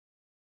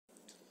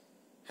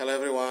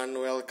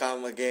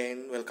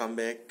welcome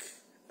back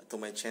to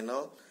my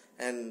channel.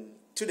 And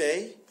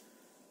today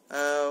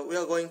we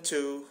are going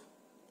to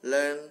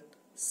learn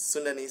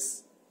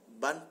Sundanese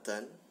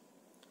Banten.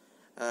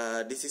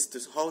 This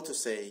is how to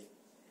say,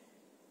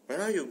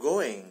 where are you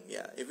going?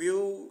 Yeah, if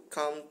you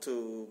come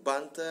to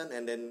Banten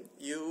and then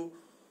you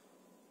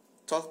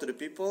talk to the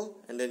people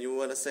and then you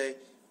want to say,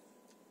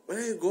 where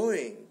are you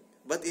going?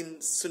 But in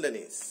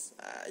Sundanese,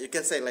 you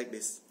can say like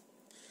this.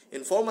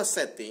 In formal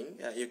setting,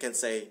 you can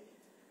say,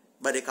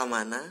 bade ka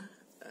mana?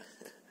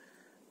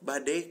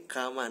 Bade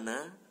ka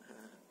mana?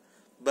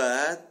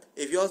 But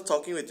if you're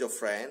talking with your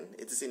friend,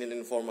 it is in an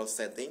informal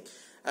setting,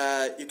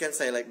 you can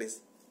say like this.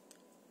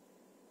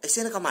 Ai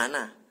sia na ka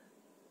mana?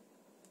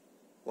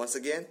 Once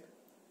again,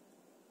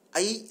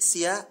 ai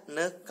sia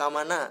na ka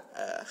mana?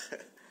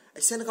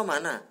 Ai sia na ka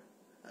mana?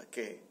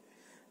 Okay.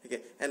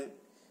 And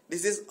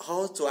this is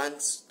how to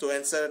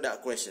answer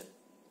that question.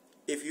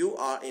 If you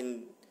are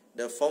in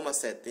the formal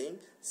setting,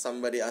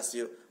 somebody asks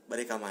you,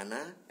 bade ka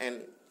mana?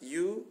 And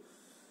you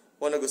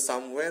want to go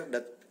somewhere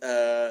that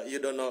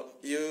you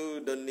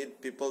don't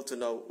need people to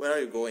know where are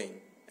you going.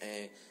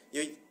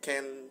 You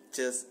can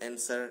just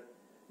answer,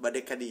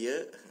 bade ka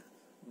dieu,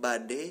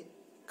 bade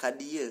ka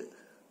dieu,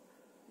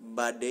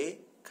 bade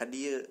ka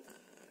dieu,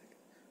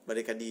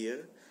 bade ka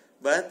dieu.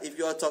 But if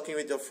you are talking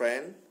with your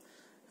friend,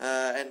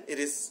 and it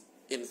is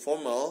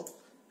informal,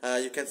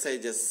 you can say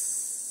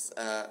just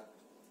tah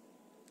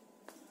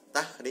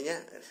kadinya,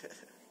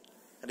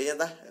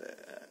 kadinya tah,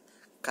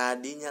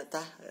 kadinya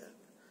tah,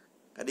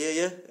 kadinya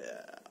ya.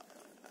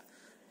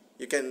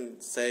 You can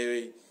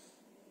say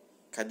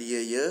kadinya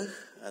ya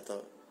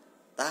atau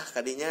tah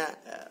kadinya.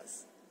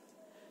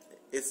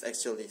 It's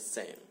actually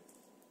same.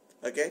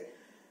 Okay,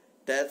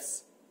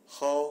 that's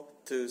how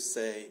to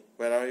say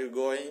where are you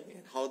going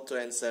and how to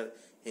answer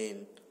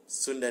in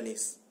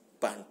Sundanese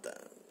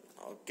Banten.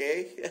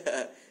 Okay,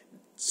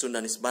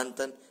 Sundanese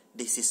Banten.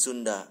 This is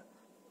Sunda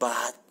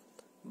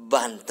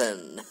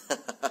Banten.